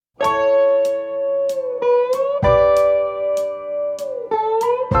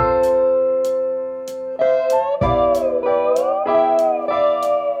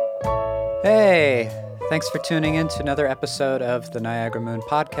Thanks for tuning in to another episode of the Niagara Moon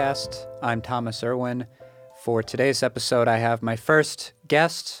Podcast. I'm Thomas Irwin. For today's episode, I have my first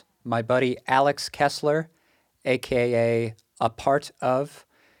guest, my buddy Alex Kessler, aka A Part Of.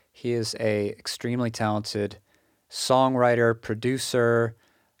 He is a extremely talented songwriter, producer,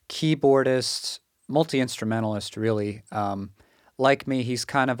 keyboardist, multi-instrumentalist, really. Like me, he's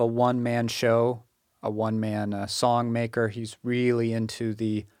kind of a one-man show, a one-man song maker. He's really into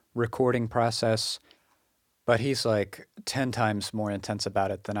the recording process, but he's like 10 times more intense about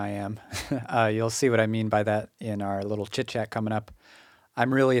it than I am. You'll see what I mean by that in our little chit-chat coming up.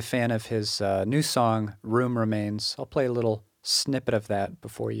 I'm really a fan of his new song, Room Remains. I'll play a little snippet of that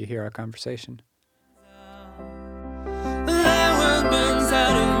before you hear our conversation. The world burns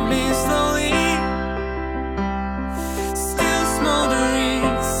out of me slowly, still smoldering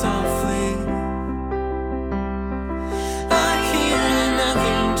softly. I hear and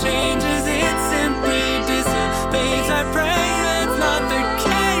nothing changes, it simply dissipates. I pray that's not the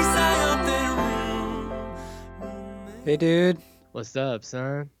case. I hope that Hey, dude. What's up,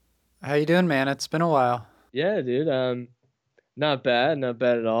 son? How you doing, man? It's been a while. Yeah, dude. Not bad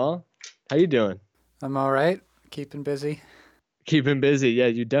at all. How you doing? I'm all right. Keeping busy. Keeping busy. Yeah,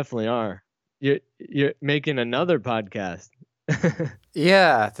 you definitely are. You're making another podcast.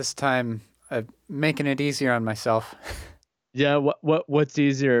 Yeah, this time I'm making it easier on myself. Yeah, what's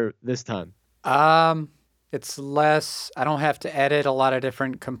easier this time? It's less, I don't have to edit a lot of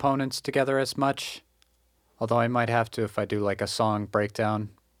different components together as much. Although I might have to if I do like a song breakdown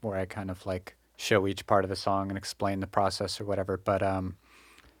where I kind of like show each part of the song and explain the process or whatever. But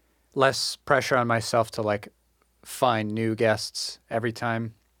less pressure on myself to like find new guests every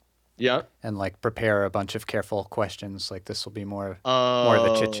time. Yeah. And like prepare a bunch of careful questions. Like this will be more of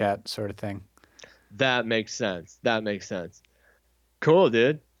a chit chat sort of thing. That makes sense. Cool,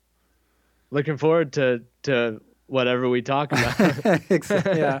 dude. Looking forward to whatever we talk about.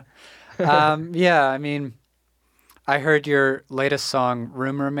 Yeah. Yeah, I mean, I heard your latest song,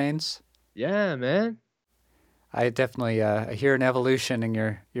 Room Remains. Yeah, man. I definitely I hear an evolution in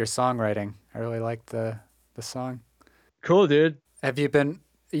your songwriting. I really like the song. Cool, dude. Have you've been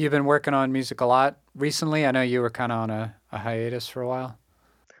working on music a lot recently? I know you were kind of on a hiatus for a while.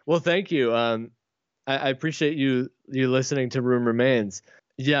 Well, thank you. I appreciate you listening to Room Remains.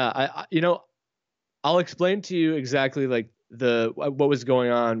 Yeah, I'll explain to you exactly like what was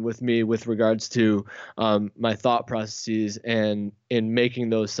going on with me with regards to my thought processes and in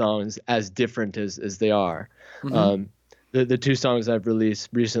making those songs as different as they are. Mm-hmm. The two songs I've released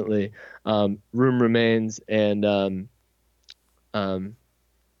recently, Room Remains and A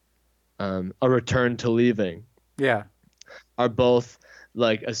Return to Leaving, Yeah. are both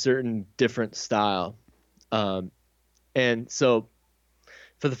like a certain different style. And so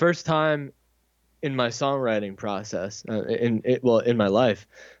for the first time in my songwriting process, in my life,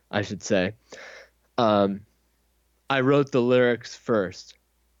 I should say, I wrote the lyrics first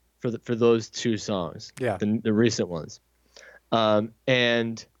for those two songs, Yeah. the recent ones.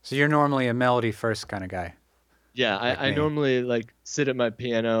 And So you're normally a melody first kind of guy. yeah, Like I me. normally like sit at my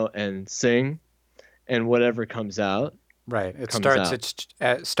piano and sing, and whatever comes out. Right. It Comes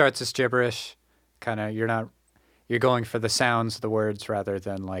starts as gibberish. Kind of you're going for the sounds of the words rather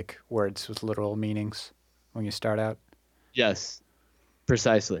than like words with literal meanings when you start out. Yes,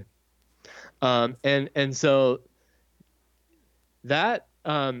 precisely. And so that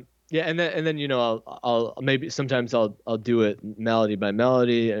yeah, and then I'll maybe sometimes I'll do it melody by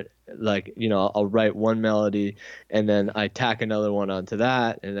melody, like I'll write one melody and then I tack another one onto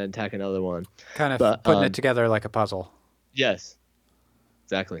that and then tack another one. Kind of But, putting it together like a puzzle. Yes,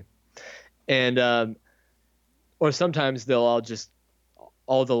 exactly. And or sometimes all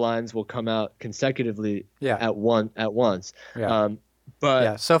the lines will come out consecutively Yeah. at once. Yeah. But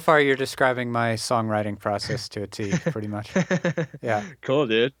Yeah. So far you're describing my songwriting process to a T pretty much. Yeah. Cool,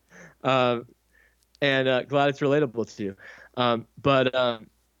 dude. And glad it's relatable to you. But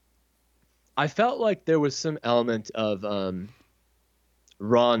I felt like there was some element of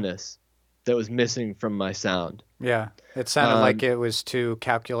rawness that was missing from my sound. Yeah. It sounded like it was too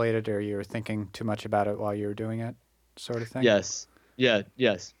calculated or you were thinking too much about it while you were doing it, sort of thing. Yes. Yeah.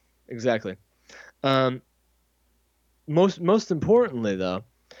 Yes. Exactly. Most importantly, though,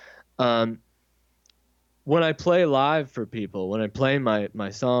 when I play live for people, when I play my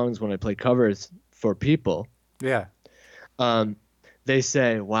songs, when I play covers for people, Yeah. they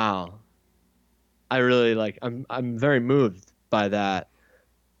say, "Wow, I really like. I'm very moved by that,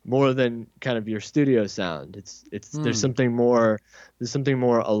 more than kind of your studio sound. There's something more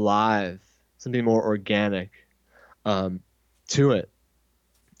alive, something more organic, to it."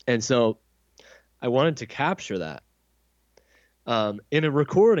 And so I wanted to capture that in a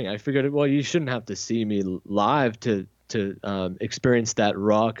recording. I figured, well, you shouldn't have to see me live to experience that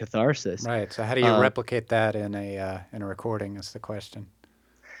raw catharsis. Right. So how do you replicate that in a recording is the question.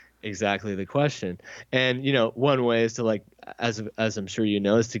 Exactly the question. And one way is to, like, as I'm sure you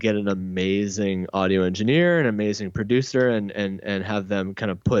know, is to get an amazing audio engineer, an amazing producer, and have them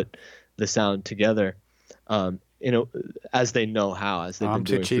kind of put the sound together, as they know how, as they've been I'm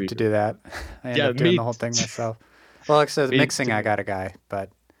too doing for cheap to do that. I end Yeah, up doing me the whole thing myself. Well, like I said, me mixing, I too. got a guy,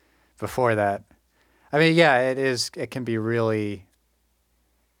 but before that, I mean, yeah, it can be really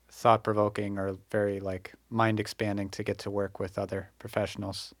thought-provoking or very like mind-expanding to get to work with other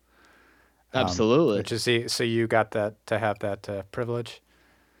professionals. Absolutely. Which is so you got that to have that privilege.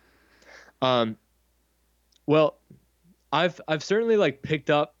 Um, well, I've certainly, like, picked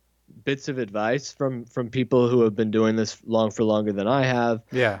up bits of advice from people who have been doing this for longer than I have.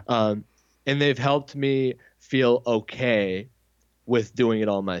 Yeah. And they've helped me feel okay with doing it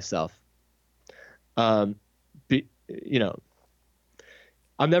all myself. Um, you know,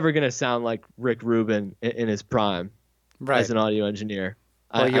 I'm never gonna sound like Rick Rubin in his prime as Right. an audio engineer.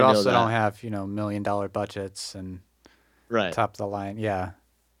 Well, you I know also don't that. have, $1 million budgets and Right. top of the line. Yeah,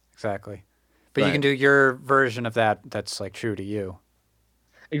 exactly. But you can Right. do your version of that that's like true to you.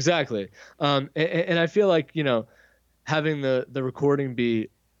 Exactly. And I feel like, having the recording be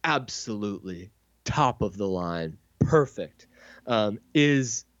absolutely top of the line, perfect,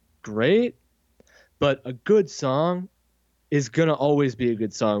 is great. But a good song is gonna always be a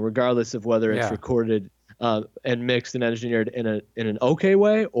good song, regardless of whether it's Yeah. recorded and mixed and engineered in an okay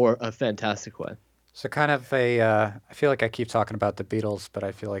way or a fantastic way. So kind of I feel like I keep talking about the Beatles, but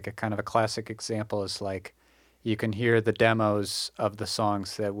I feel like a kind of a classic example is like you can hear the demos of the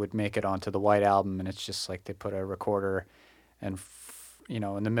songs that would make it onto the White Album, and it's just like they put a recorder and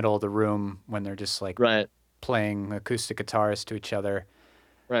in the middle of the room when they're just like Right. playing acoustic guitars to each other,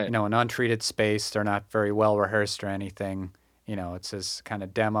 Right. an untreated space. They're not very well rehearsed or anything. It's as kind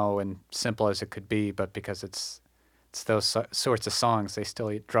of demo and simple as it could be, but because it's those sorts of songs, they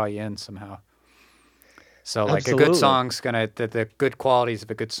still draw you in somehow. So like a good Absolutely. song's gonna the good qualities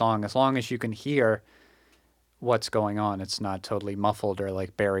of a good song, as long as you can hear what's going on, it's not totally muffled or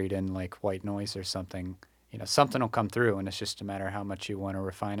like buried in like white noise or something. Something will come through, and it's just a matter of how much you want to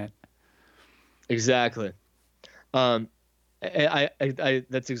refine it. Exactly. Um,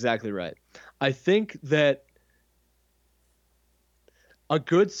 that's exactly right. I think that a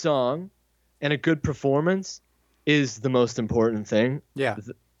good song and a good performance is the most important thing Yeah,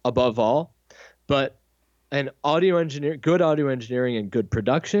 above all. But good audio engineering and good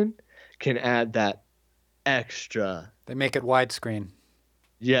production can add that extra. they make it widescreen.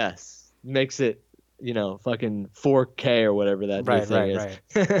 Yes, makes it, fucking 4K or whatever that new Right, thing right,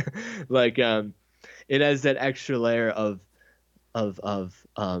 is. right. Like, it has that extra layer of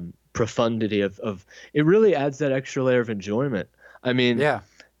profundity of it really adds that extra layer of enjoyment. I mean, Yeah,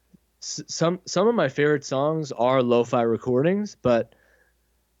 some of my favorite songs are lo-fi recordings, but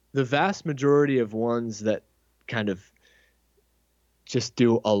the vast majority of ones that kind of just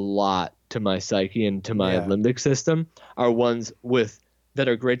do a lot to my psyche and to my yeah. limbic system are ones that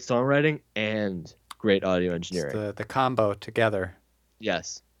are great songwriting and great audio It's engineering. the combo together.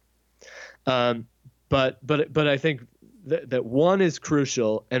 Yes. But I think that one is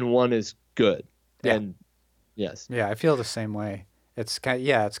crucial and one is good. Yeah, And yes. yeah. I feel the same way. It's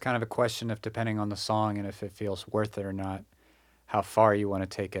kind of a question of depending on the song and if it feels worth it or not, how far you want to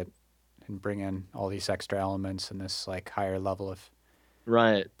take it and bring in all these extra elements and this like higher level of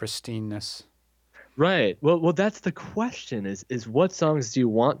Right. pristineness. Right. Well, that's the question: is what songs do you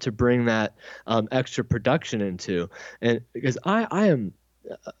want to bring that extra production into? And because I am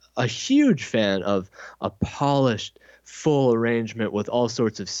a huge fan of a polished, full arrangement with all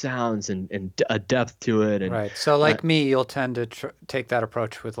sorts of sounds and a depth to it, and Right. So, uh, like me, you'll tend to take that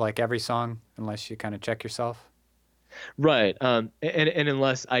approach with like every song, unless you kind of check yourself. right. And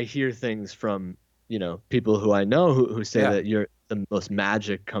unless I hear things from people who I know who say Yeah. that the most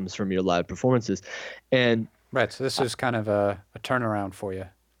magic comes from your live performances, and Right. So this is kind of a turnaround for you,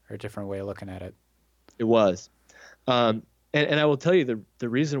 or a different way of looking at it. it was. Um, and I will tell you the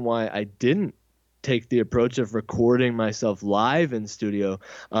reason why I didn't take the approach of recording myself live in studio,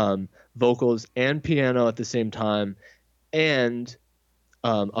 vocals and piano at the same time, and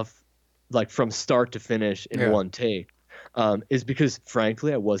of like from start to finish in Yeah. one take, is because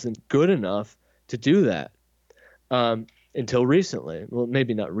frankly I wasn't good enough to do that until recently. Well,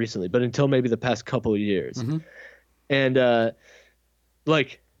 maybe not recently, but until maybe the past couple of years. Mm-hmm. And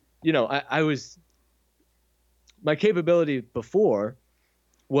like I was my capability before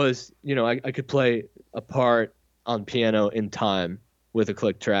was, I could play a part on piano in time with a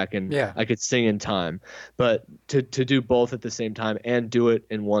click track, and Yeah. I could sing in time. But to do both at the same time and do it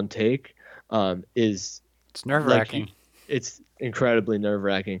in one take is It's like nerve-wracking. it's incredibly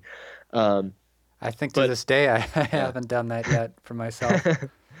nerve-wracking. I think to But this day I haven't done that yet for myself.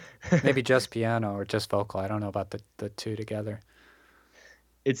 Maybe just piano or just vocal. I don't know about the two together.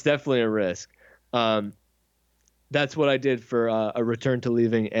 it's definitely a risk. Um, that's what I did for A Return to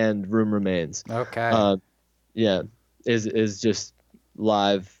Leaving and Room Remains. Okay. Yeah, is just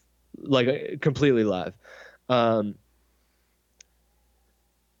live, like completely live. Um,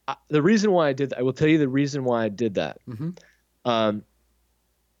 the reason why I did that, I will tell you the reason why I did that. Mm-hmm. Um,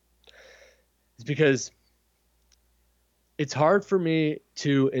 is because it's hard for me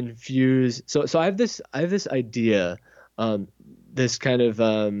to infuse. So I have this idea, this kind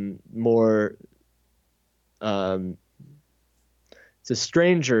of more. Um, it's a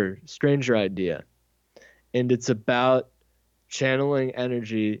stranger idea, and it's about channeling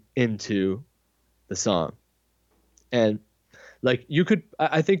energy into the song. And like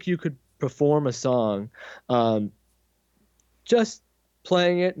I think you could perform a song, just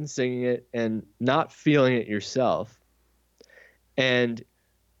playing it and singing it and not feeling it yourself. And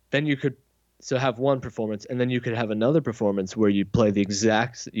then you could have one performance, and then you could have another performance where you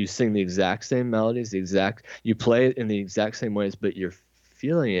you sing the exact same melodies, you play it in the exact same ways, but you're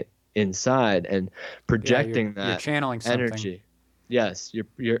feeling it inside and Yeah, projecting you're that channeling something. energy. Yes,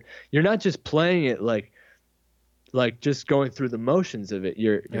 you're not just playing it like just going through the motions of it.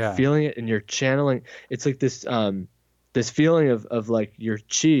 You're Yeah. feeling it and you're channeling. It's like this feeling of like your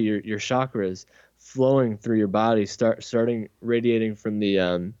chi, your chakras flowing through your body, starting radiating from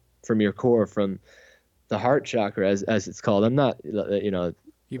your core, from the heart chakra, as it's called. I'm not,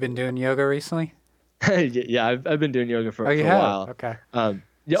 You've been doing yoga recently? yeah, I've been doing yoga Oh, you for a have? while. Okay.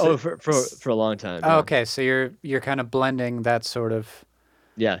 Yeah, So- for a long time. Oh, Yeah. okay, so you're kind of blending that sort of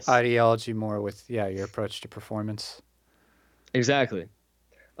Yes. ideology more with your approach to performance. Exactly.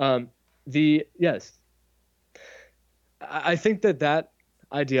 Yes, I think that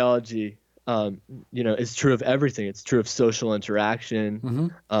ideology, is true of everything. It's true of social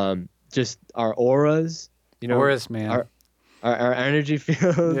interaction, Mm-hmm. just our auras, Auras, man. our energy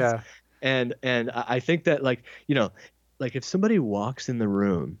fields, Yeah. and I think that like if somebody walks in the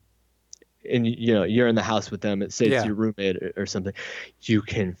room, and you're in the house with them, say it's Yeah. your roommate or something, you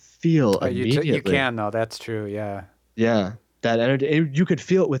can feel You immediately. can though. That's true. Yeah. Yeah, that energy. You could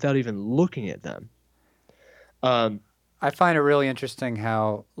feel it without even looking at them. I find it really interesting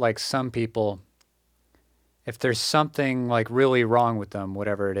how like some people, if there's something like really wrong with them,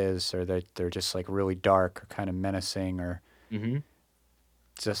 whatever it is, or they're just like really dark or kind of menacing, or Mm-hmm.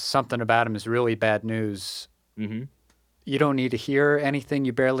 just something about them is really bad news. Mm-hmm. You don't need to hear anything.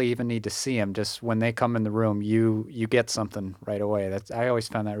 You barely even need to see them. Just when they come in the room, you get something right away. I always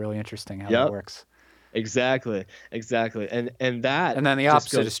found that really interesting how that Yep. works. Exactly. And that. And then the just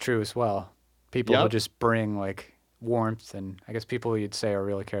opposite goes- is true as well. People who Yep. just bring like warmth, and I guess people you'd say are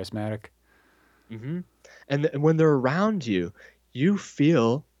really charismatic. Mm-hmm. And when they're around you, you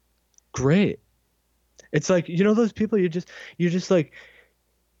feel great. It's like, those people you just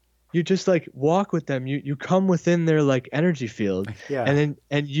like walk with them. You come within their like energy field, Yeah.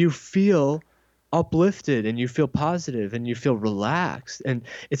 and you feel uplifted, and you feel positive, and you feel relaxed. And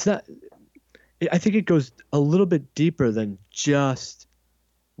it's not. I think it goes a little bit deeper than just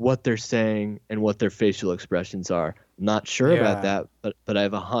what they're saying and what their facial expressions are. Not sure about Yeah. that, but I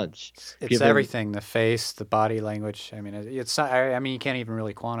have a hunch. It's Given- everything, the face, the body language. I mean, it's not, I mean, you can't even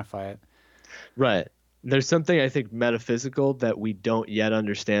really quantify it. Right. There's something I think metaphysical that we don't yet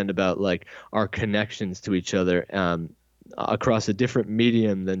understand about like our connections to each other across a different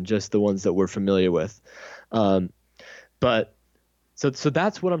medium than just the ones that we're familiar with. But so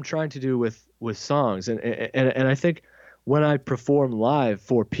that's what I'm trying to do with songs, and I think when I perform live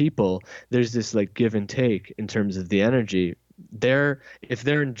for people, there's this like give and take in terms of the energy. If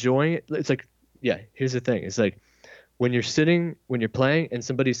they're enjoying it, it's like, yeah, here's the thing. It's like when you're playing and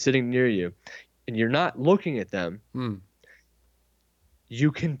somebody's sitting near you and you're not looking at them,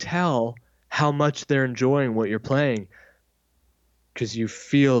 you can tell how much they're enjoying what you're playing, because you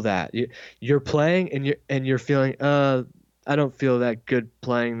feel that you're playing and you're feeling, I don't feel that good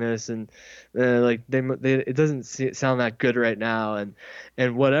playing this, and like it doesn't sound that good right now,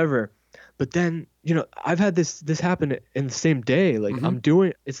 and whatever. But then, I've had this happen in the same day. Like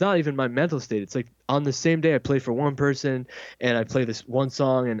it's not even my mental state. It's like on the same day I play for one person and I play this one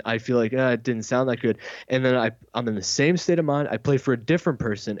song and I feel like it didn't sound that good. And then I'm in the same state of mind. I play for a different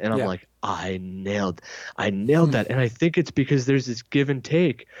person and I'm Yeah. like, I nailed that. And I think it's because there's this give and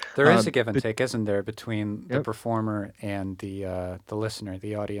take. There is a give and But take, isn't there, between the Yep. performer and the listener,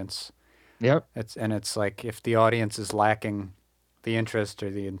 the audience. Yep. It's like if the audience is lacking the interest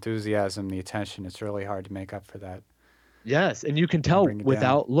or the enthusiasm, the attention, it's really hard to make up for that. Yes. And you can tell bring it down.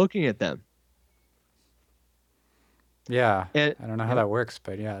 without looking at them. Yeah. And I don't know how that works,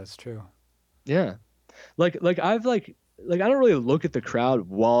 but yeah, it's true. yeah. Like I've like I don't really look at the crowd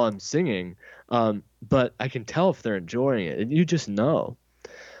while I'm singing, but I can tell if they're enjoying it, and you just know.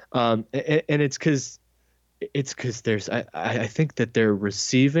 And it's because there's I think that they're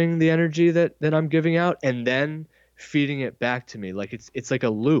receiving the energy that I'm giving out and then feeding it back to me. Like it's like a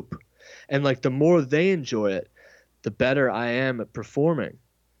loop, and like the more they enjoy it, the better I am at performing,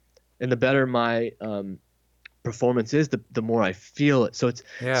 and the better my performance is, the more I feel it. So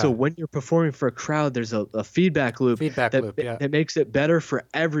when you're performing for a crowd, there's a feedback loop that makes it better for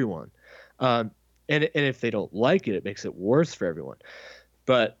everyone. And if they don't like it, it makes it worse for everyone.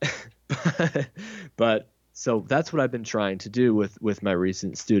 But so that's what I've been trying to do with my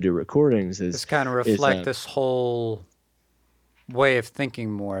recent studio recordings is kind of reflect this whole way of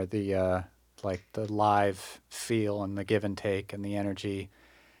thinking more, the like the live feel and the give and take and the energy.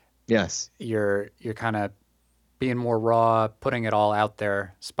 Yes. You're kind of being more raw, putting it all out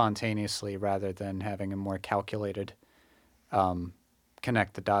there spontaneously rather than having a more calculated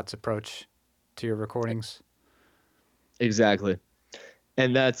connect the dots approach to your recordings. Exactly.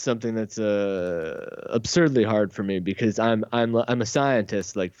 And that's something that's absurdly hard for me because I'm a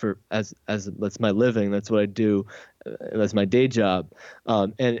scientist, like as that's my living, that's what I do, that's my day job,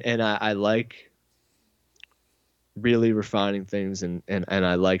 and I like really refining things and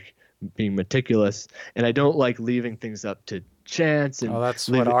I like being meticulous, and I don't like leaving things up to chance. And that's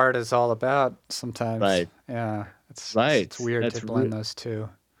what art is all about sometimes. Right. Yeah. It's weird that's to blend those two.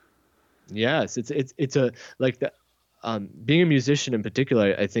 Yes, it's a like the being a musician in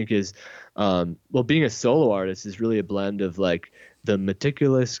particular, I think is being a solo artist is really a blend of like the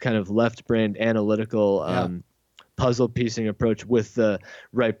meticulous kind of left brain analytical puzzle piecing approach with the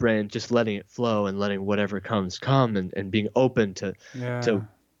right brain just letting it flow and letting whatever comes come and being open to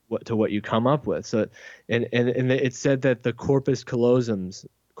what you come up with. So and it's said that the corpus callosums,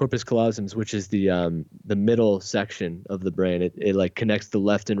 which is the middle section of the brain, it like connects the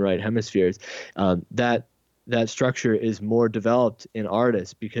left and right hemispheres, that structure is more developed in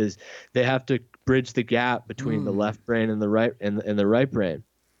artists because they have to bridge the gap between the left brain and the right and the right brain.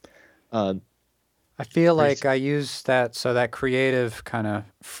 I feel like I use that, so that creative kind of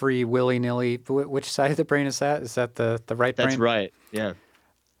free willy-nilly. Which side of the brain is that? Is that the right brain? That's right. Yeah.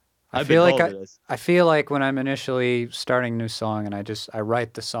 I feel like when I'm initially starting a new song and I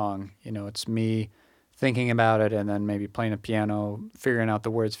write the song, it's me thinking about it and then maybe playing a piano, figuring out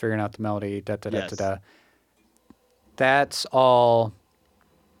the words, figuring out the melody, da-da-da-da-da. That's all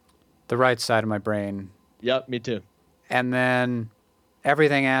the right side of my brain. Yep, me too. And then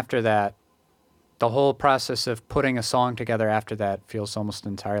everything after that, the whole process of putting a song together after that feels almost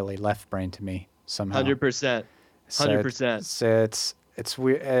entirely left brain to me somehow. 100%. 100%. So it's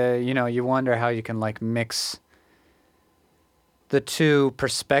weird. You wonder how you can like mix the two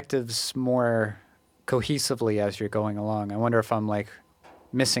perspectives more cohesively as you're going along. I wonder if I'm like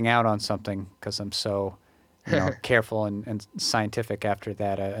missing out on something because I'm so careful and scientific after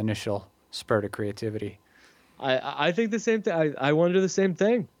that initial spurt of creativity. I think the same thing. I wonder the same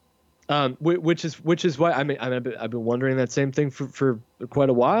thing. Which is why I've been wondering that same thing for quite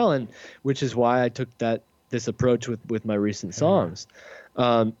a while, and which is why I took this approach with my recent songs.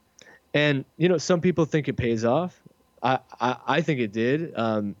 And some people think it pays off. I think it did.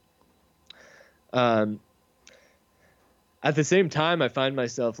 At the same time, I find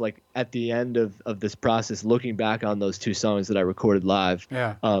myself like at the end of this process looking back on those two songs that I recorded live,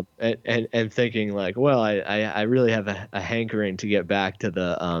 and thinking like, well, I really have a hankering to get back to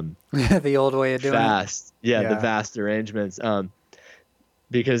the the old way of doing it. The vast arrangements,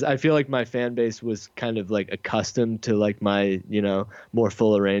 because I feel like my fan base was kind of like accustomed to like my more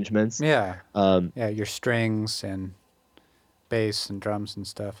full arrangements. Your strings and bass and drums and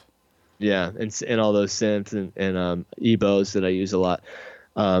stuff. Yeah, and all those synths and EBOs that I use a lot.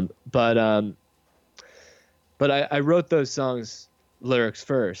 But I wrote those songs lyrics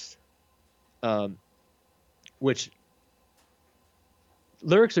first, which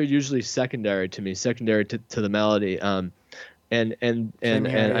lyrics are usually secondary to me, secondary to the melody.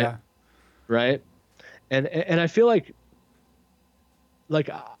 right? And I feel like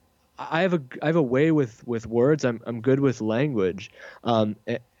I have a way with words. I'm good with language.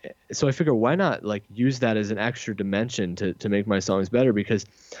 So I figure why not like use that as an extra dimension to make my songs better, because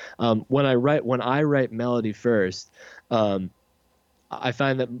when I write melody first, I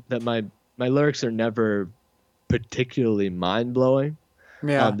find that my lyrics are never particularly mind-blowing.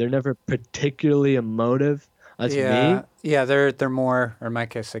 Yeah. They're never particularly emotive. That's me. Yeah, they're more, or in my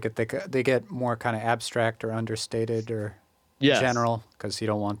case, they get more kind of abstract or understated or Yes. general because you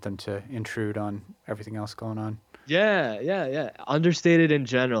don't want them to intrude on everything else going on. Yeah. Understated in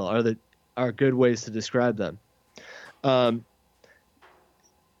general are good ways to describe them. Um,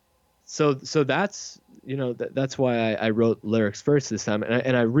 so that's that's why I wrote lyrics first this time,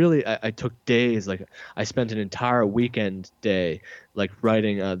 and I really I took days, like I spent an entire weekend day like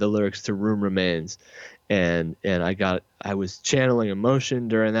writing the lyrics to Room Remains, and I was channeling emotion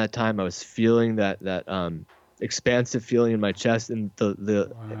during that time. I was feeling that expansive feeling in my chest, and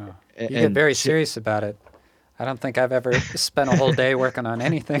the Wow. You get and very ch- serious about it. I don't think I've ever spent a whole day working on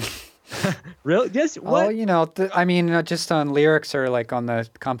anything. really, yes, Oh, what? I mean, just on lyrics or like on the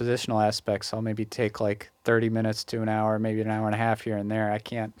compositional aspects, I'll maybe take like 30 minutes to an hour, maybe an hour and a half here and there. I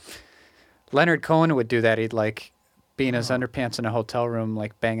can't. Leonard Cohen would do that. He'd like be in his Oh, underpants in a hotel room,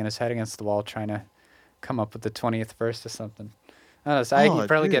 like banging his head against the wall, trying to come up with the 20th verse or something. I don't know, so you oh,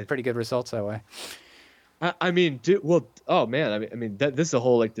 probably get dude. pretty good results that way. I mean, dude, well, oh man, I mean that this is a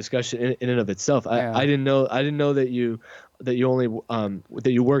whole like discussion in and of itself. Yeah. I didn't know that you only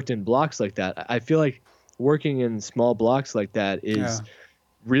that you worked in blocks like that. I feel like working in small blocks like that Yeah. is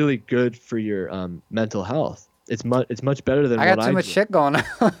really good for your mental health. It's much better than I what got too I much do. shit going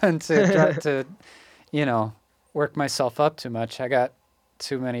on to try to, you know, work myself up too much. I got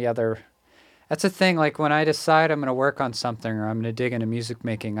too many other. That's the thing. Like when I decide I'm gonna work on something or I'm gonna dig into music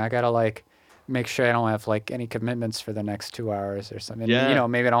making, I gotta like make sure I don't have like any commitments for the next 2 hours or something. Yeah,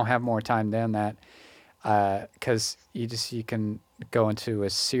 Maybe I don't have more time than that. Because you can go into a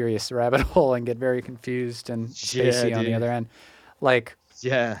serious rabbit hole and get very confused and yeah, spacey on the dude. other end. Like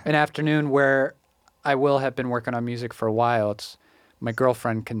Yeah, an afternoon where I will have been working on music for a while. It's my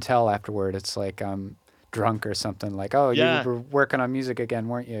girlfriend can tell afterward. It's like I'm drunk or something. Like, oh, you yeah, were working on music again,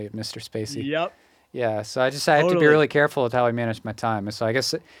 weren't you, Mr. Spacey? yep, Yeah. So I have to be totally. really careful with how I manage my time. So I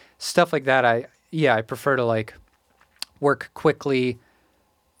guess stuff like that. I prefer to like work quickly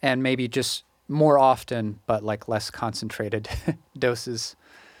and maybe just more often, but like less concentrated doses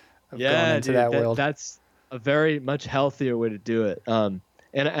of going Yeah, into dude, that world. that's a very much healthier way to do it. And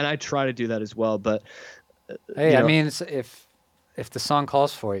I try to do that as well, but Hey, you I know, mean, if the song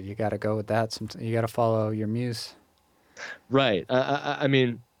calls for it, you got to go with that. You got to follow your muse. right. I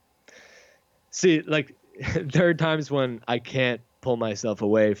mean, see, like there are times when I can't pull myself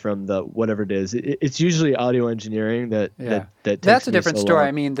away from the whatever it is. It's usually audio engineering Yeah, that that's takes a me different so story. long.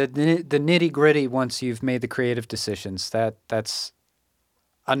 I mean, the nitty gritty. Once you've made the creative decisions, that's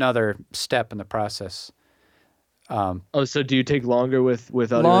another step in the process. Oh, so do you take longer with audio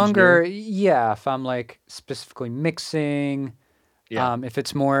engineering? Longer, yeah. If I'm like specifically mixing, Yeah. if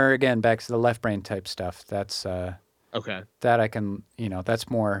it's more again back to the left brain type stuff, that's Okay. that I can, that's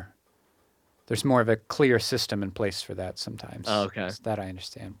more. There's more of a clear system in place for that Oh, sometimes. okay. So that I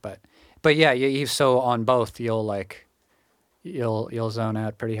understand, but yeah, you so on both, you'll zone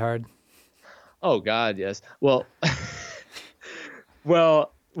out pretty hard. Oh God, yes. Well,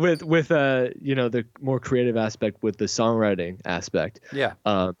 well, with the more creative aspect, with the songwriting aspect, Yeah.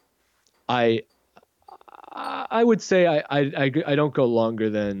 um, I I would say I don't go longer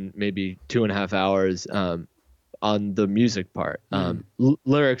than maybe 2.5 hours on the music part. Mm.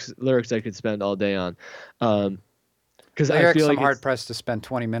 Lyrics I could spend all day on, because I feel Lyrics, I'm like hard it's pressed to spend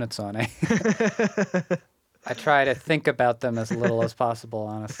 20 minutes on. I try to think about them as little as possible,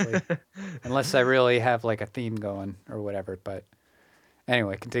 honestly, unless I really have like a theme going or whatever. But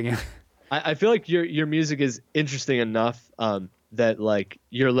anyway, continue. I feel like your music is interesting enough that like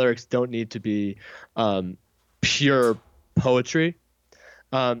your lyrics don't need to be um, pure poetry.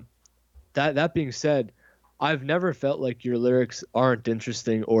 Um, that being said, I've never felt like your lyrics aren't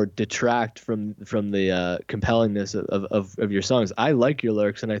interesting or detract from the compellingness of your songs. I like your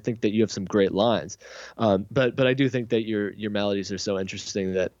lyrics, and I think that you have some great lines. But I do think that your melodies are so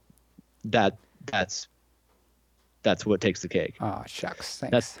interesting that that's that's what takes the cake. Oh, shucks.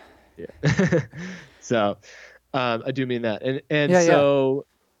 That's Thanks. yeah. So I do mean that, and Yeah, yeah.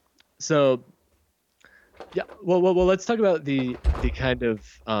 so yeah. Well. Let's talk about the kind of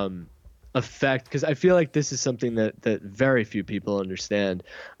effect, because I feel like this is something that very few people understand.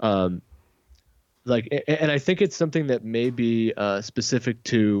 Um, and I think it's something that may be specific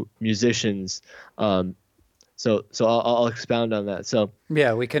to musicians. So I'll expound on that. So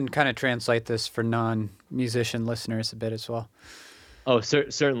Yeah, we can kind of translate this for non-musician listeners a bit as well.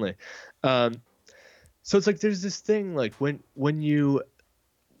 certainly. Um, so it's like there's this thing like when you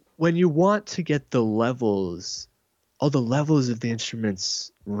want to get the levels, all the levels of the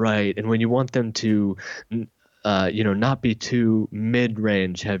instruments right, and when you want them to not be too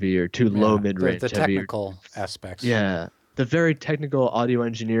mid-range heavy or too low Yeah, the mid-range heavy. technical aspects. Yeah, the very technical audio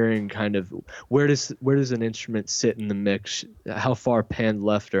engineering kind of where does an instrument sit in the mix? How far pan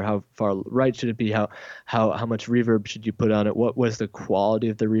left or how far right should it be? How much reverb should you put on it? What was the quality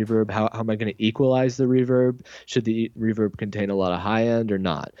of the reverb? How am I going to equalize the reverb? Should the reverb contain a lot of high end or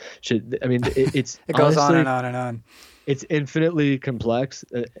not? It's It goes on honestly, and on and on. it's infinitely complex.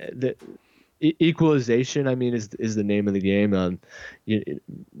 The equalization, is the name of the game.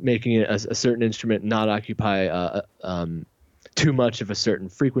 Making it a certain instrument not occupy too much of a certain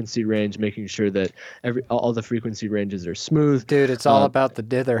frequency range, making sure that all the frequency ranges are smooth. Dude, it's all about the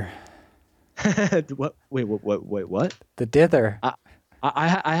dither. What? Wait, what? The dither.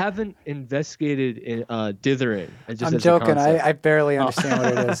 I haven't investigated in dithering. Just I'm as a joking. concept. I barely understand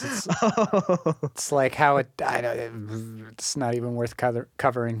what it is. It's like how it's not even worth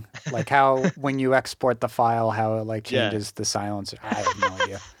covering. Like how when you export the file, how it like changes the silencer. I have no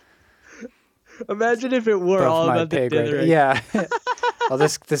idea. Imagine if it were all about the dithering. Yeah. Well,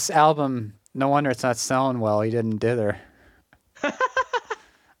 this album, no wonder it's not selling well. He didn't dither.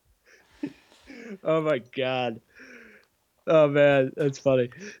 Oh my God. Oh man, that's funny.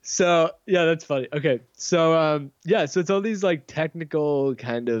 So yeah, that's funny. Okay, so so it's all these like technical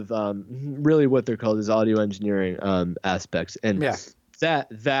kind of really what they're called is audio engineering aspects, and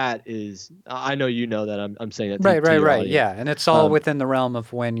that is, I know you know that I'm saying that to your right. audience. Yeah, and it's all within the realm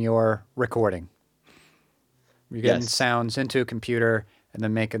of when you're recording. You're getting sounds into a computer and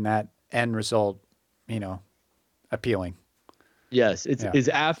then making that end result, appealing. Yes, it's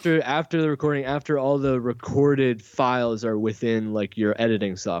after the recording, after all the recorded files are within like your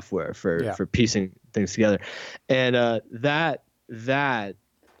editing software for piecing things together, and that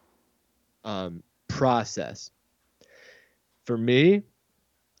process for me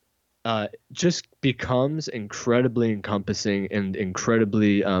just becomes incredibly encompassing and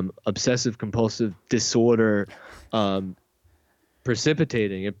incredibly obsessive compulsive disorder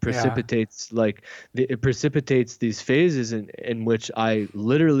precipitating. It precipitates it precipitates these phases in which I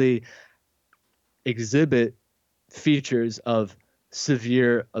literally exhibit features of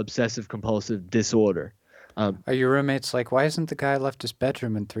severe obsessive compulsive disorder. Are your roommates like, why hasn't the guy left his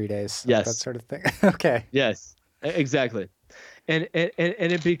bedroom in 3 days? Yes. That sort of thing. Okay. Yes, exactly. And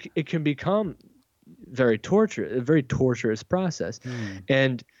it can become a very torturous process.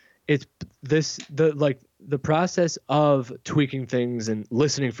 And it's the process of tweaking things and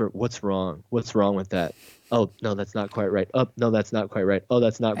listening for what's wrong with that. Oh no, that's not quite right. Oh no, that's not quite right. Oh,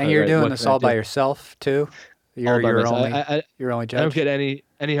 that's not quite right. And you're doing this all by yourself too? You're only judge? I don't get any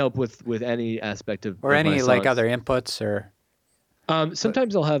help with any aspect of or any my like songs. other inputs or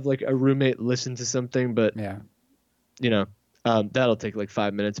sometimes I'll have like a roommate listen to something, but that'll take like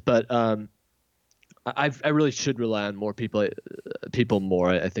 5 minutes. But I really should rely on more people more,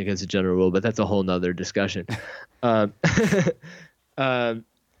 I think, as a general rule, but that's a whole nother discussion. But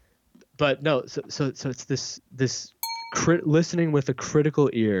no, so it's this listening with a critical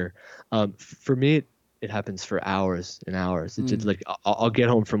ear. For me, it happens for hours and hours. It's just like I'll get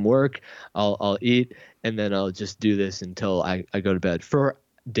home from work, I'll eat, and then I'll just do this until I go to bed for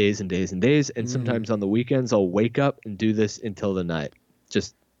days and days and days. And sometimes on the weekends, I'll wake up and do this until the night,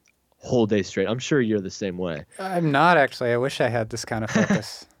 just whole day straight. I'm sure you're the same way. I'm not actually. I wish I had this kind of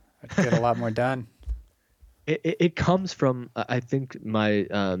focus. I'd get a lot more done. It comes from, I think, my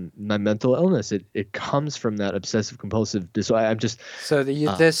mental illness. It comes from that obsessive compulsive disorder. I'm just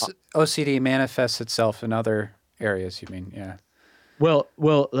this OCD manifests itself in other areas. You mean, yeah? Well,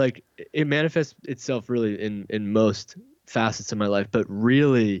 like it manifests itself really in most facets of my life, but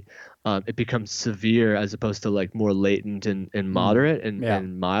really, it becomes severe as opposed to like more latent and moderate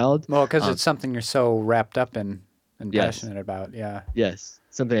and mild. Well, because it's something you're so wrapped up in and passionate about. Yeah. Yes.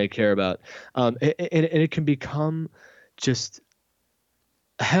 Something I care about. And it can become just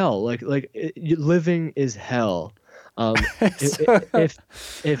hell. Living is hell.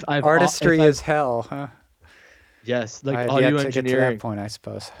 If artistry is hell, huh? Yes. Like I've audio yet to engineering. Get to that point, I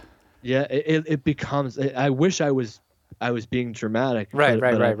suppose. Yeah. It becomes, I wish I was being dramatic. Right.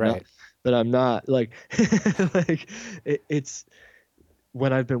 But I'm not. Like, it's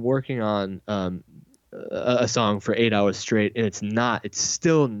when I've been working on, a song for 8 hours straight, and it's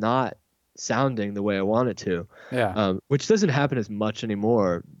still not sounding the way I want it to. Yeah. Which doesn't happen as much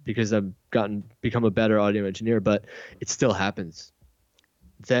anymore because I've become a better audio engineer, but it still happens.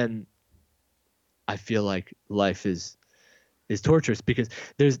 Then I feel like life is torturous because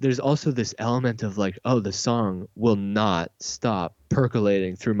there's also this element of like, oh, the song will not stop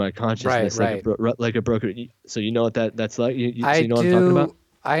percolating through my consciousness Right. like a broken. So you know what that's like. So I you know what I'm talking about. do.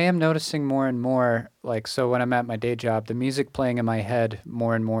 I am noticing more and more, like, so when I'm at my day job, the music playing in my head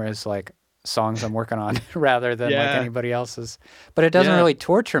more and more is like songs I'm working on rather than like Yeah, anybody else's. But it doesn't yeah. really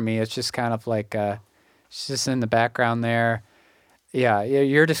torture me. It's just kind of like, it's just in the background there. Yeah,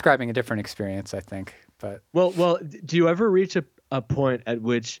 you're describing a different experience, I think. But Well, do you ever reach a point at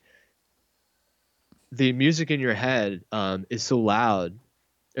which the music in your head is so loud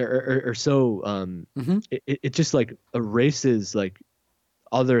or so mhm. it just like erases like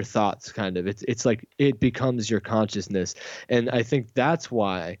other thoughts kind of it's like it becomes your consciousness, and I think that's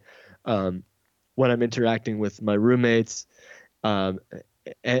why when I'm interacting with my roommates and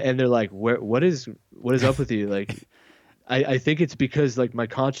they're like, what is up with you, like I think it's because like my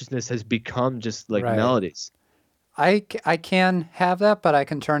consciousness has become just like Right. melodies. I can have that, but I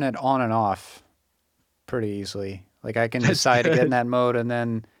can turn it on and off pretty easily. Like I can That's decide to get in good. that mode, and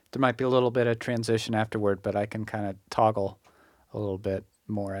then there might be a little bit of transition afterward, but I can kind of toggle a little bit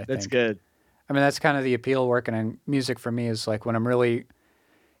more, I That's think. good. I mean, that's kind of the appeal working in music for me is like when I'm really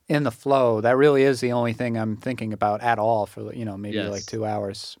in the flow, that really is the only thing I'm thinking about at all for, maybe like Yes. 2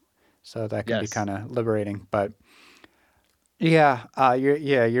 hours. So that can be Yes. kind of liberating. But yeah,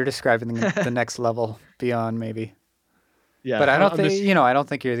 you're describing the next level beyond maybe. Yeah. But I don't I'm just. think, I don't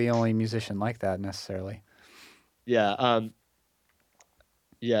think you're the only musician like that necessarily. Yeah.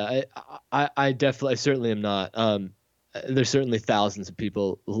 Yeah. I definitely, I certainly am not. There's certainly thousands of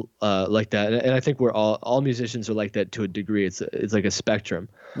people like that, and I think we're all musicians are like that to a degree. It's like a spectrum.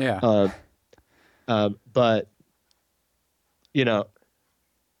 Yeah. Um, but you know,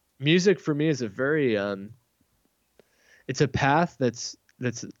 music for me is a very it's a path that's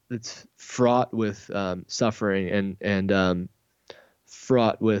fraught with suffering and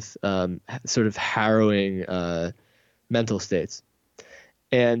fraught with sort of harrowing mental states.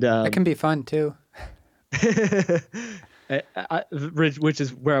 And It can be fun too. which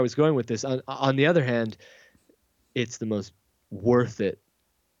is where I was going with this. On the other hand, it's the most worth it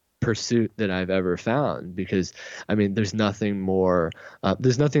pursuit that I've ever found, because I mean, there's nothing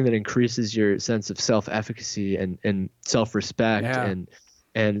that increases your sense of self-efficacy and self-respect Yeah.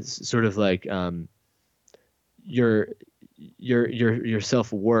 and sort of like your your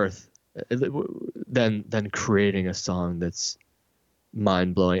self-worth than creating a song that's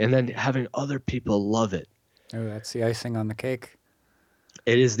mind-blowing and then having other people love it. Oh, that's the icing on the cake.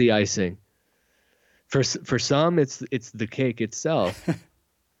 It is the icing. For some, it's the cake itself. Yeah,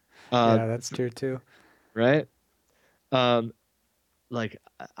 Um, that's true too. right? Um, like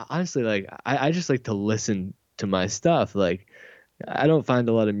honestly, like I just like to listen to my stuff. Like I don't find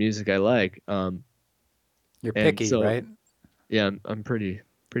a lot of music I like. You're And picky, so right? yeah, I'm pretty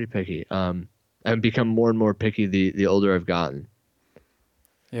picky. I've become more and more picky the older I've gotten.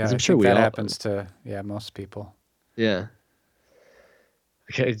 Yeah, As I I'm sure think we that all. happens to most people. Yeah.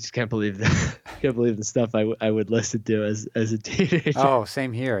 I just can't believe that. Can't believe the stuff I would listen to as a teenager. Oh,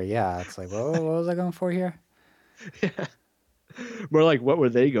 same here. Yeah, it's like, whoa, what was I going for here? Yeah. More like, what were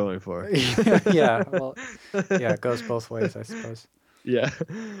they going for? Yeah, well, yeah, it goes both ways, I suppose. Yeah.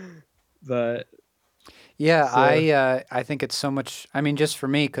 But Yeah, so I think it's so much. I mean, just for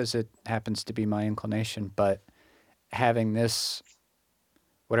me, because it happens to be my inclination. But having this,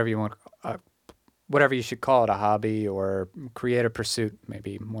 whatever you want, whatever you should call it, a hobby or creative pursuit,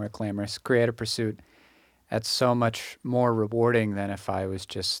 maybe more glamorous, creative pursuit. That's so much more rewarding than if I was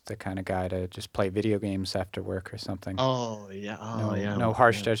just the kind of guy to just play video games after work or something. oh yeah, oh No, yeah, no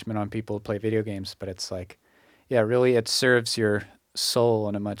harsh yeah. judgment on people who play video games, but it's like, yeah, really, it serves your soul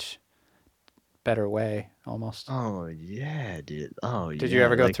in a much better way, almost. Oh yeah, dude. Oh Did you yeah.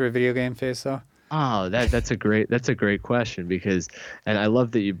 ever go Like through a video game phase though? oh that's a great question, because and I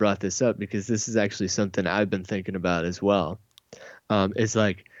love that you brought this up, because this is actually something I've been thinking about as well. It's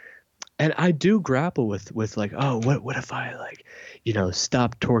like, and I do grapple with like, oh, what if I like,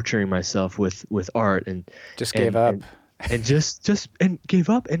 stop torturing myself with art Just gave and up. and and just and gave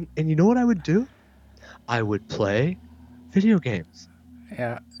up, and you know what I would do? I would play video games.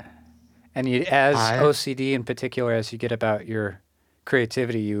 Yeah. And you, as I OCD in particular, as you get about your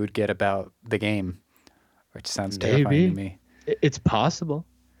creativity, you would get about the game, which sounds terrifying to maybe me. it's possible.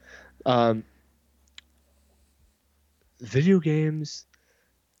 Um, Video games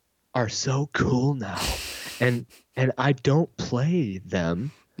are so cool now, and I don't play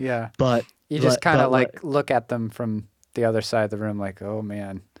them Yeah. But You just but- kind but of like look at them from the other side of the room like, oh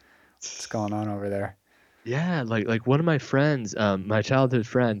man, what's going on over there? yeah, like one of my friends, my childhood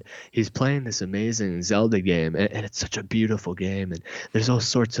friend, he's playing this amazing Zelda game, and it's such a beautiful game, and there's all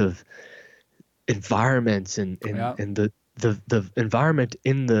sorts of environments, Yeah. and the environment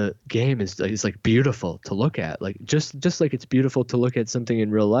in the game is like beautiful to look at, like just like it's beautiful to look at something in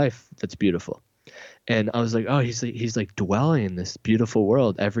real life that's beautiful. And I was like, oh, he's like dwelling in this beautiful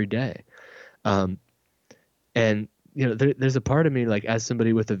world every day. Um, and there's a part of me, like, as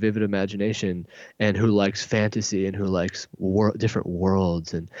somebody with a vivid imagination and who likes fantasy and who likes different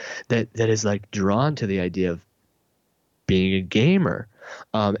worlds, and that is like drawn to the idea of being a gamer.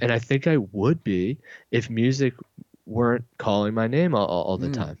 And I think I would be if music weren't calling my name all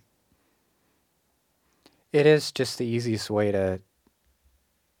the time. It is just the easiest way to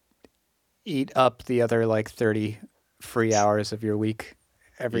eat up the other like 30 free hours of your week.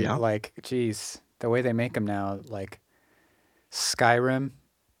 Yeah. Like, geez, the way they make them now, like Skyrim,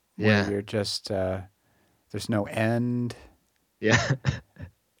 where Yeah. you're just, there's no end Yeah.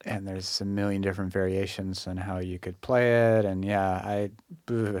 and there's a million different variations on how you could play it. And yeah,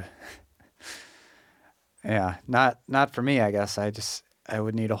 ugh. Yeah, not for me, I guess. I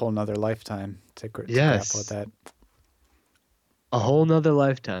would need a whole nother lifetime to grapple Yes. with that. A whole nother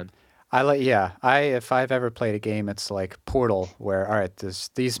lifetime. If I've ever played a game, it's like Portal, where all right, there's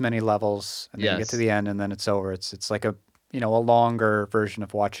these many levels, and then you get to Yes. the end, and then it's over. It's like a longer version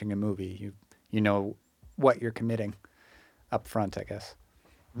of watching a movie. You know what you're committing up front, I guess.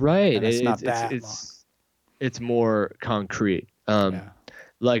 Right. And it's not It's that it's more concrete. Yeah.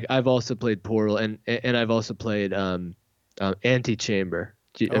 Like I've also played Portal, and I've also played Antichamber.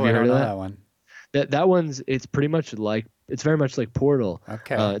 Have Oh, you I heard don't of know that? that one. That one's, it's pretty much like, it's very much like Portal.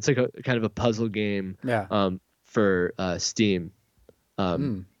 Okay. It's like a kind of a puzzle game. Yeah. For Steam, like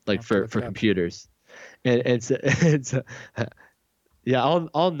I'll have to for look it up. computers, and it's yeah,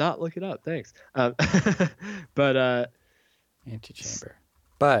 I'll not look it up. Thanks. But Antichamber.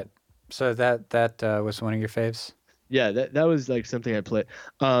 But so that was one of your faves. yeah, that was like something I played.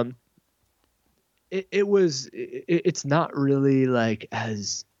 It's not really like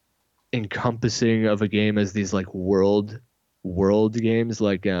as encompassing of a game as these like world games,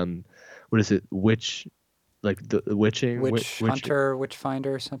 like what is it, like the witching, Witch Hunter, Witch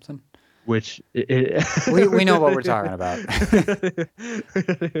Finder, or something. which We know what we're talking about.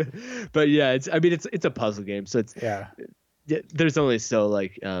 But yeah, it's a puzzle game, so Yeah. there's only so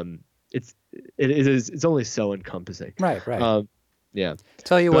like it's only so encompassing. Right. Yeah.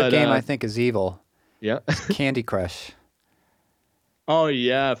 Tell you what But, game I think is evil. Yeah. Candy Crush. Oh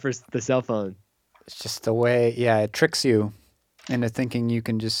yeah, for the cell phone. It's just the way, it tricks you into thinking you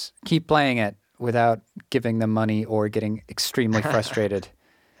can just keep playing it without giving them money or getting extremely frustrated.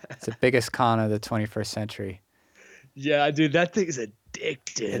 It's the biggest con of the 21st century. Yeah, dude, that thing is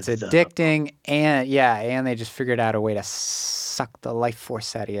addictive. It's though. addicting, and they just figured out a way to suck the life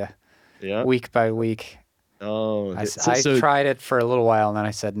force out of you Yeah. week by week. Oh, I tried it for a little while, and then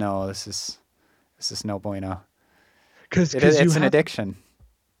I said, no, this is no bueno. because It's an addiction.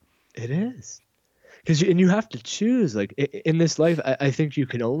 It is. Because you have to choose. Like in this life, I think you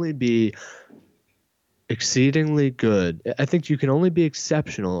can only be exceedingly good. I think you can only be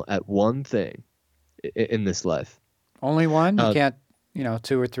exceptional at one thing in this life. Only one? You can't,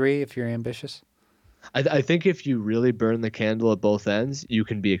 two or three if you're ambitious? I think if you really burn the candle at both ends, you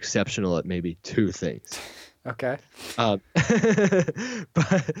can be exceptional at maybe two things. Okay.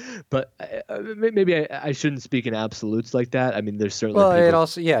 But maybe I shouldn't speak in absolutes like that. I mean, there's certainly Well, people. it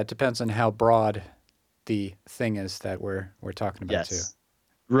also, it depends on how broad the thing is that we're talking about, too. Yes.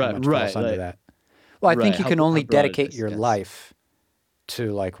 How Right, much right. falls under like- that. Well, I think right, you how can bro- only how broad it dedicate is, your yes. life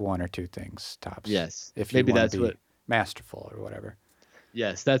to like one or two things tops. Yes. If you Maybe want that's to be what. masterful or whatever.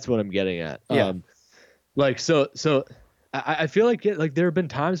 Yes, that's what I'm getting at. Yeah. Like so I feel like there have been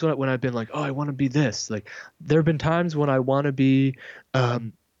times when I've been like, oh, I want to be this. Like there have been times when I want to be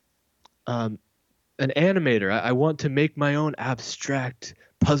an animator. I want to make my own abstract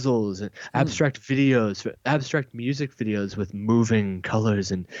puzzles and abstract videos, abstract music videos with moving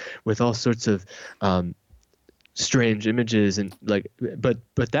colors and with all sorts of strange images and like but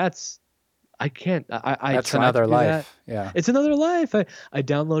that's I can't. I That's tried another to do that. life. Yeah. It's another life. I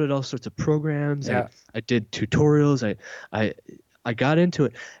downloaded all sorts of programs. Yeah. I did tutorials. I got into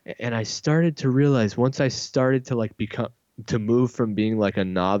it, and I started to realize once I started to like move from being like a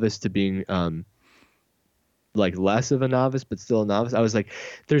novice to being like less of a novice but still a novice. I was like,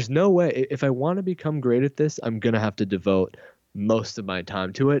 there's no way if I want to become great at this, I'm gonna have to devote most of my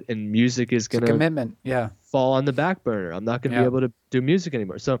time to it, and music is It's a gonna commitment. Yeah. fall on the back burner. I'm not gonna be Yeah. able to do music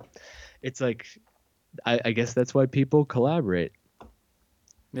anymore. So it's like I guess that's why people collaborate.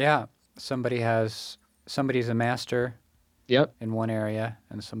 Yeah. Somebody's a master Yep. in one area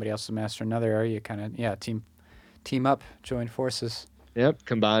and somebody else is a master in another area. You kind of, yeah, team up, join forces. Yep.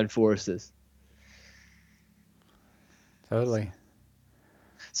 Combine forces. Totally.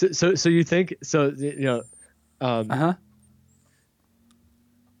 So you think so? Uh Um, huh.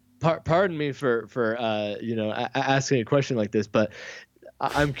 pardon me for asking a question like this, but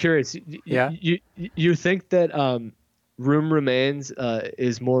I'm curious. Yeah. You think that Room Remains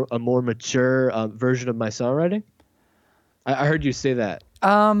is a more mature version of my songwriting? I heard you say that.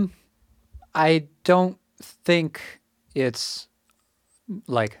 I don't think it's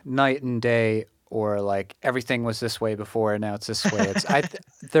like night and day or like everything was this way before and now it's this way.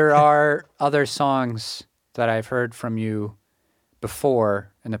 There are other songs that I've heard from you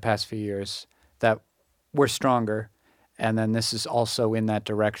before in the past few years that were stronger, and then this is also in that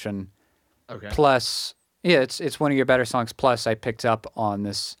direction. Okay. Plus, yeah, it's one of your better songs. Plus, I picked up on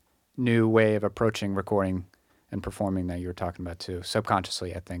this new way of approaching recording and performing that you were talking about too,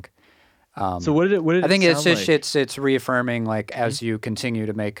 subconsciously, I think. So what did I it think it's sound just like? it's reaffirming like as you continue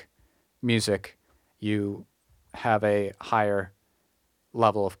to make music, you have a higher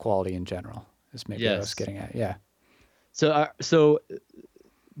level of quality in general. Is maybe what I was Yes. getting at. Yeah. So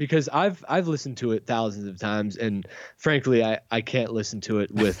because I've listened to it thousands of times, and frankly, I can't listen to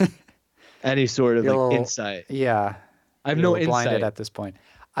it with any sort of You're a like little, insight. yeah, I have you're a no little blinded insight. at this point.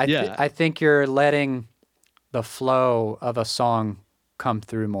 Yeah. I think you're letting the flow of a song come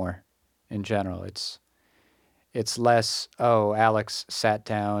through more in general. It's less, oh, Alex sat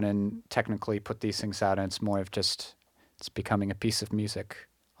down and technically put these things out, and it's more of just it's becoming a piece of music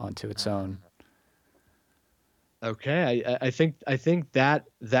onto its own. Okay, I think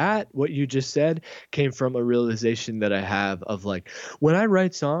that what you just said came from a realization that I have of like when I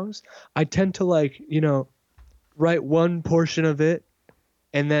write songs, I tend to like, write one portion of it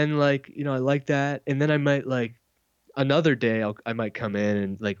and then like, I like that, and then I might like another day I might come in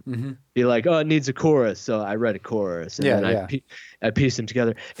and like Mm-hmm. be like, oh, it needs a chorus, so I write a chorus, and Yeah, then yeah. I piece them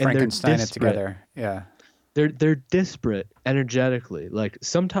together, and they're Frankenstein it disparate. together. Yeah. They're disparate energetically. Like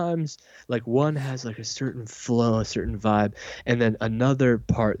sometimes like one has like a certain flow, a certain vibe, and then another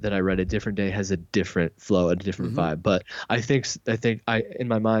part that I read a different day has a different flow, a different Mm-hmm. vibe. But I in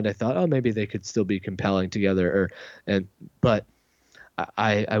my mind I thought, oh, maybe they could still be compelling together, but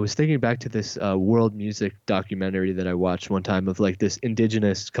I was thinking back to this world music documentary that I watched one time of like this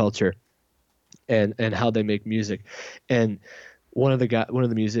indigenous culture and how they make music, and one of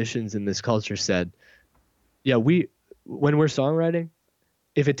the musicians in this culture said, yeah, when we're songwriting,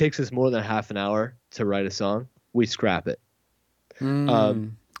 if it takes us more than half an hour to write a song, we scrap it. Um,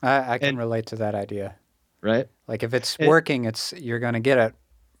 Mm. I can and relate to that idea. right, Like if it's and, working, you're gonna get it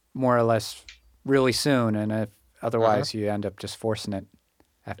more or less really soon, and if uh-huh, otherwise you end up just forcing it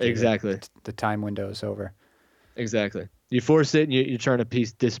after exactly, the time window is over. exactly. You force it, and you're trying to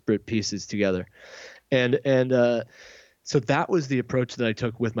piece disparate pieces together, and so that was the approach that I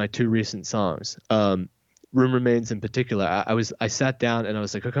took with my two recent songs. Room Remains in particular. I sat down and I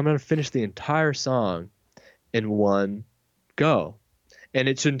was like, okay, I'm gonna finish the entire song in one go, and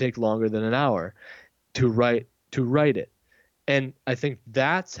it shouldn't take longer than an hour to write it. And I think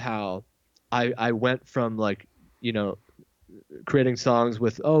that's how I went from like, you know creating songs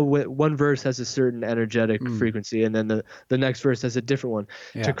with, one verse has a certain energetic Mm. frequency, and then the next verse has a different one,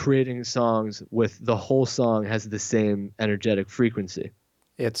 to Yeah. creating songs with the whole song has the same energetic frequency.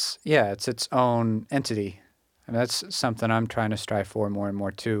 It's its own entity. And that's something I'm trying to strive for more and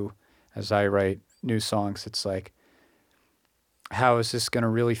more too as I write new songs. It's like how is this going to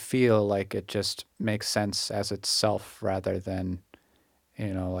really feel like it just makes sense as itself rather than,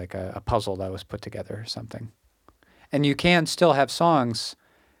 like a puzzle that was put together or something. And you can still have songs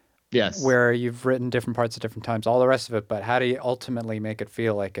Yes. where you've written different parts at different times, all the rest of it, but how do you ultimately make it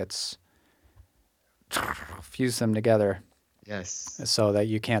feel like it's fuse them together Yes. so that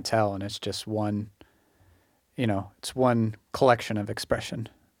you can't tell and it's just one, it's one collection of expression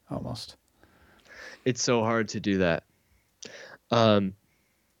almost. It's so hard to do that. Um,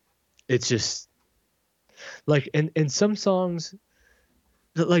 it's just like in some songs,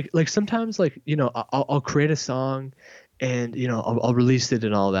 like sometimes, like, I'll create a song, and I'll release it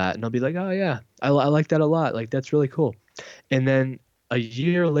and all that, and I'll be like, oh yeah, I like that a lot, like that's really cool. And then a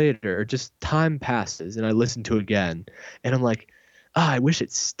year later, or just time passes, and I listen to it again, and I'm like, I wish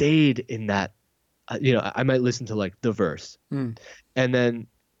it stayed in that. I might listen to like the verse, Mm. and then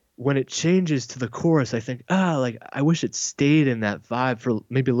when it changes to the chorus, I think, like I wish it stayed in that vibe for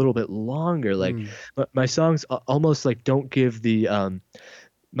maybe a little bit longer. Like my songs almost like don't give the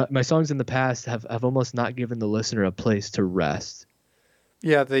my songs in the past have almost not given the listener a place to rest.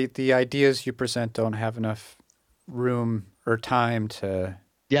 Yeah, the ideas you present don't have enough room or time to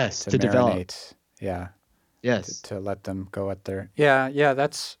Develop. marinate. Yeah. Yes. To let them go at their yeah.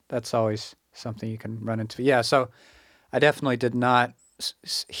 That's always something you can run into. Yeah. So I definitely did not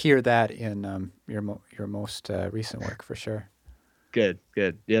hear that in your most recent work for sure. Good.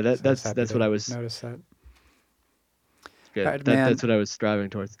 Yeah, So that's what I was. Notice that. Good. All right, man. That's what I was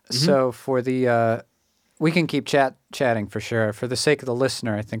striving towards. So for the we can keep chatting for sure. For the sake of the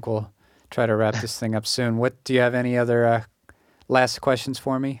listener, I think we'll try to wrap this thing up soon. What do you have any other last questions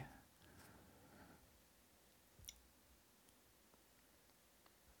for me?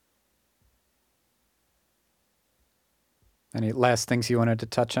 Any last things you wanted to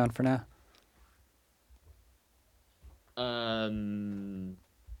touch on for now?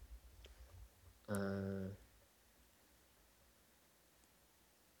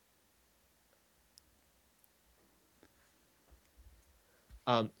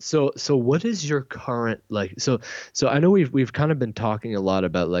 So what is your current like? So I know we've kind of been talking a lot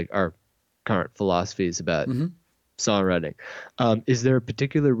about like our current philosophies about songwriting. Is there a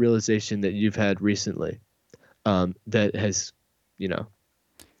particular realization that you've had recently that has,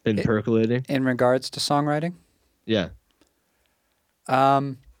 been percolating? In regards to songwriting? Yeah.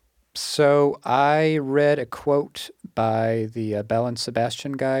 So I read a quote by the Bell and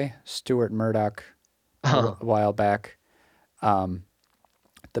Sebastian guy, Stuart Murdoch, a while back.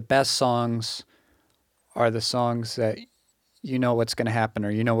 The best songs are the songs that you know what's going to happen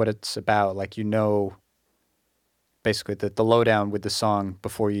or you know what it's about. Like, basically the lowdown with the song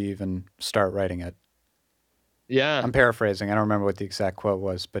before you even start writing it. Yeah. I'm paraphrasing. I don't remember what the exact quote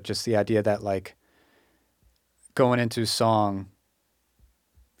was, but just the idea that like going into a song,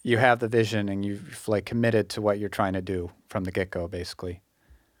 you have the vision and you've like committed to what you're trying to do from the get-go, basically.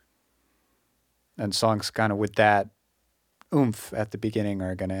 And songs kind of with that oomph at the beginning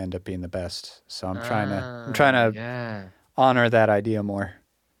are going to end up being the best. So I'm trying to honor that idea more.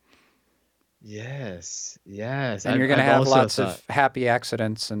 Yes. And you're going to have lots of happy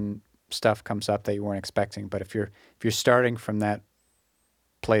accidents and stuff comes up that you weren't expecting. But if you're starting from that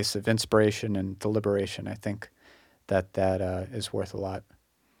place of inspiration and deliberation, I think that is worth a lot.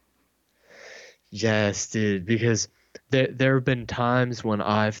 Yes, dude, because there have been times when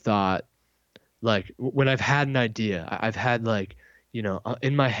I've thought, like when I've had an idea, I've had like,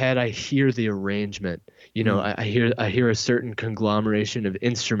 in my head, I hear the arrangement, I hear a certain conglomeration of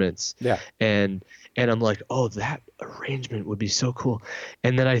instruments. Yeah. And I'm like, oh, that arrangement would be so cool.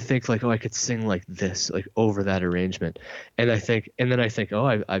 And then I think like, oh, I could sing like this, like over that arrangement. And then I think,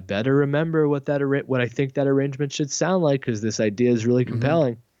 oh, I better remember what I think that arrangement should sound like, because this idea is really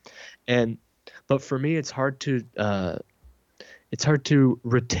compelling. But for me, it's hard to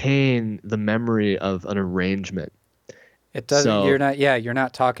retain the memory of an arrangement. It doesn't. So, you're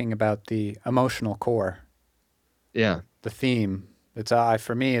not talking about the emotional core. Yeah. The theme. It's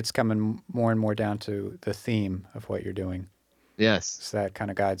for me, it's coming more and more down to the theme of what you're doing. Yes. So that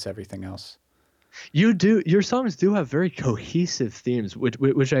kind of guides everything else. Your songs do have very cohesive themes,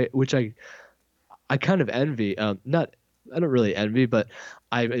 which I kind of envy. I don't really envy, but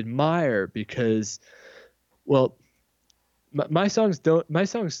I admire, because, well, my songs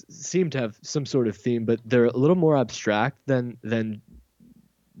seem to have some sort of theme, but they're a little more abstract than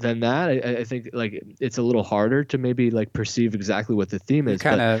that. I think like it's a little harder to maybe like perceive exactly what the theme is.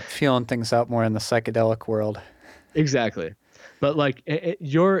 You're kind of feeling things out more in the psychedelic world. Exactly. But like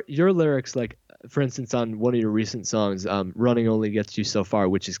your lyrics, like for instance, on one of your recent songs, "Running Only Gets You So Far,"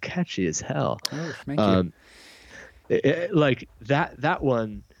 which is catchy as hell. Oh, thank you. Like that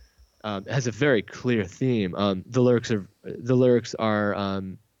one has a very clear theme. The lyrics are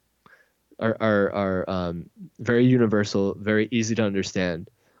very universal, very easy to understand.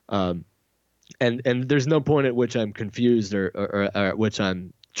 And there's no point at which I'm confused or at which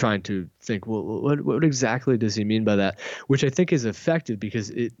I'm trying to think, well, what exactly does he mean by that? Which I think is effective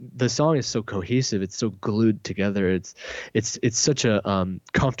because the song is so cohesive, it's so glued together. It's such a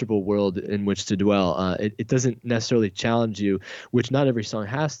comfortable world in which to dwell. It doesn't necessarily challenge you, which not every song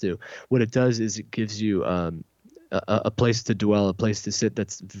has to. What it does is it gives you a place to dwell, a place to sit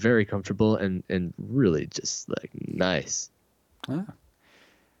that's very comfortable and really just like nice. Ah,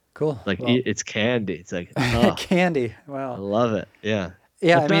 cool. Like it's candy. It's like candy. Wow. I love it. Yeah.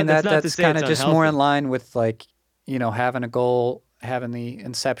 Yeah, I mean that's kind of just more in line with like, having a goal, having the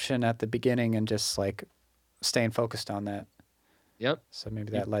inception at the beginning, and just like staying focused on that. Yep. So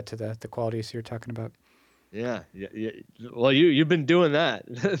maybe that led to the qualities you're talking about. Yeah. Well, you've been doing that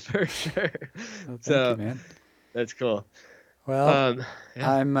for sure. Well, thank So you, man. that's cool. Well,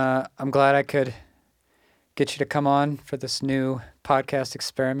 Yeah. I'm glad I could get you to come on for this new podcast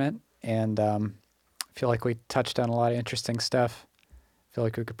experiment, and I feel like we touched on a lot of interesting stuff. I feel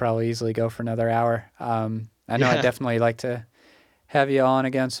like we could probably easily go for another hour. I know I'd definitely like to have you on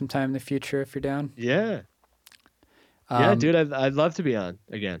again sometime in the future if you're down. Yeah. Yeah, dude, I'd love to be on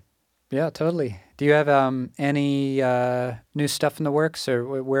again. Yeah, totally. Do you have any new stuff in the works,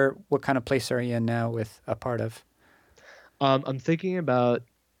 or what kind of place are you in now with a part of? I'm thinking about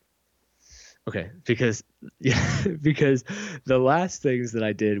because because the last things that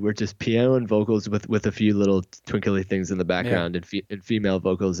I did were just piano and vocals with a few little twinkly things in the background and female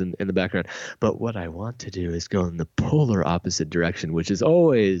vocals in the background. But what I want to do is go in the polar opposite direction, which is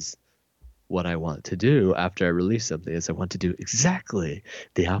always what I want to do after I release something. Is I want to do exactly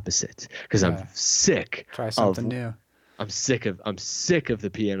the opposite because I'm sick. Try something new. I'm sick of the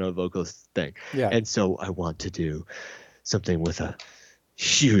piano vocals thing. Yeah. And so I want to do something with a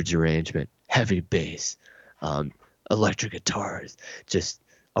huge arrangement, heavy bass, electric guitars, just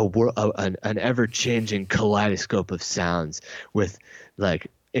an ever-changing kaleidoscope of sounds with like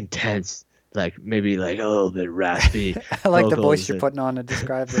intense, like maybe like a little bit raspy. I like the voice you're putting on to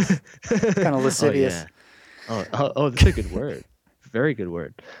describe this. It's kind of lascivious. Oh, that's a good word. Very good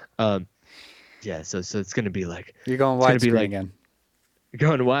word. Yeah, so it's gonna be like you're going widescreen again.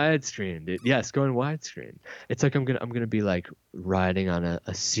 Going widescreen, dude. Yes, going widescreen. It's like I'm gonna be like riding on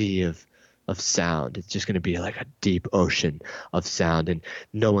a sea of sound. It's just gonna be like a deep ocean of sound, and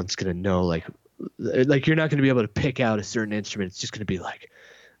no one's gonna know like you're not gonna be able to pick out a certain instrument. It's just gonna be like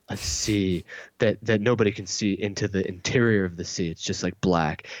a sea that nobody can see into the interior of the sea. It's just like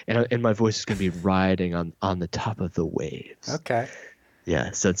black, and my voice is gonna be riding on the top of the waves. Okay.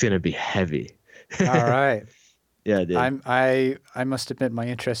 Yeah, so it's gonna be heavy. All right. Yeah, dude. I must admit my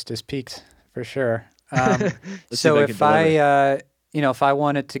interest is piqued for sure. So if I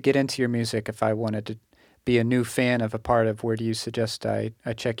wanted to get into your music, if I wanted to be a new fan of a part of, where do you suggest I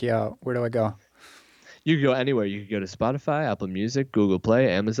check you out? Where do I go? You could go anywhere. You could go to Spotify, Apple Music, Google Play,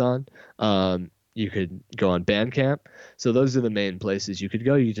 Amazon. You could go on Bandcamp. So those are the main places you could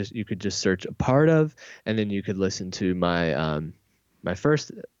go. You could just search a part of, and then you could listen to my my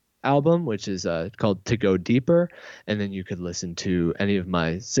first album, which is called To Go Deeper, and then you could listen to any of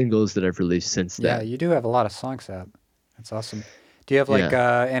my singles that I've released since then. Yeah, you do have a lot of songs out. That's awesome. Do you have like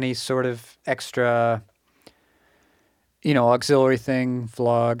any sort of extra, auxiliary thing,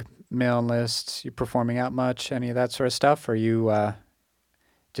 vlog, mailing list? You performing out much? Any of that sort of stuff, or you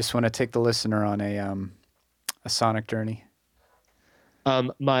just want to take the listener on a sonic journey?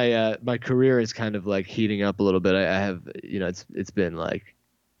 My career is kind of like heating up a little bit. I have it's been like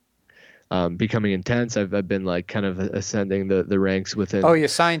becoming intense. I've been like kind of ascending the ranks within. Oh, you're a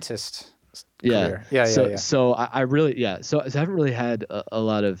scientist. Yeah. Yeah. So I really so I haven't really had a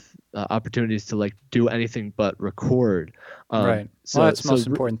lot of opportunities to like do anything but record. Right. Well, that's the most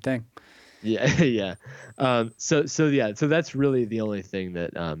important thing. Yeah. So that's really the only thing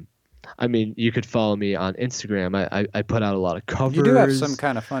that I mean, you could follow me on Instagram. I put out a lot of covers. You do have some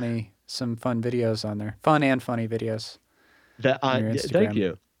kind of some fun videos on there. Fun and funny videos. Thank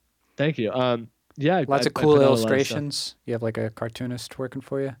you. Yeah. Lots of cool illustrations. You have like a cartoonist working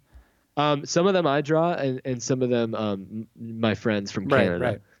for you. Some of them I draw, and some of them my friends from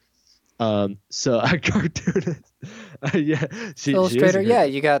Canada. Right. So a cartoonist. Yeah. Illustrator. Yeah,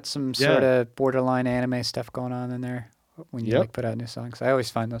 you got some sort of borderline anime stuff going on in there when you like put out new songs. I always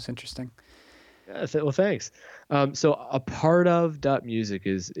find those interesting. Yeah, well, thanks. So a part of .music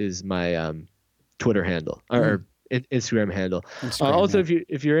is my Twitter handle or Instagram handle. Also,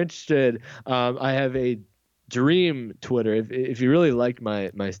 if you're interested, I have a Dream Twitter. If you really like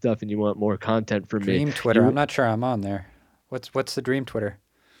my stuff and you want more content from me. Dream Twitter. I'm not sure I'm on there. What's the Dream Twitter?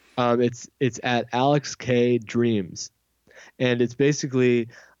 It's at Alex K Dreams, and it's basically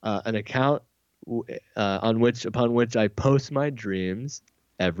an account upon which I post my dreams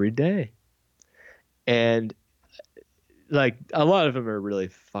every day, and like a lot of them are really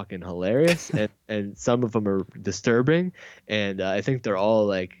fucking hilarious, and some of them are disturbing, and I think they're all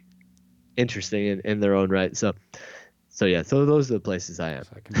like interesting in their own right. So those are the places I am.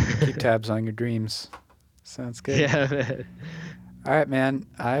 So I can keep tabs on your dreams. Sounds good. Yeah, man. All right, man.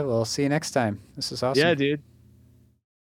 I will see you next time. This is awesome. Yeah, dude.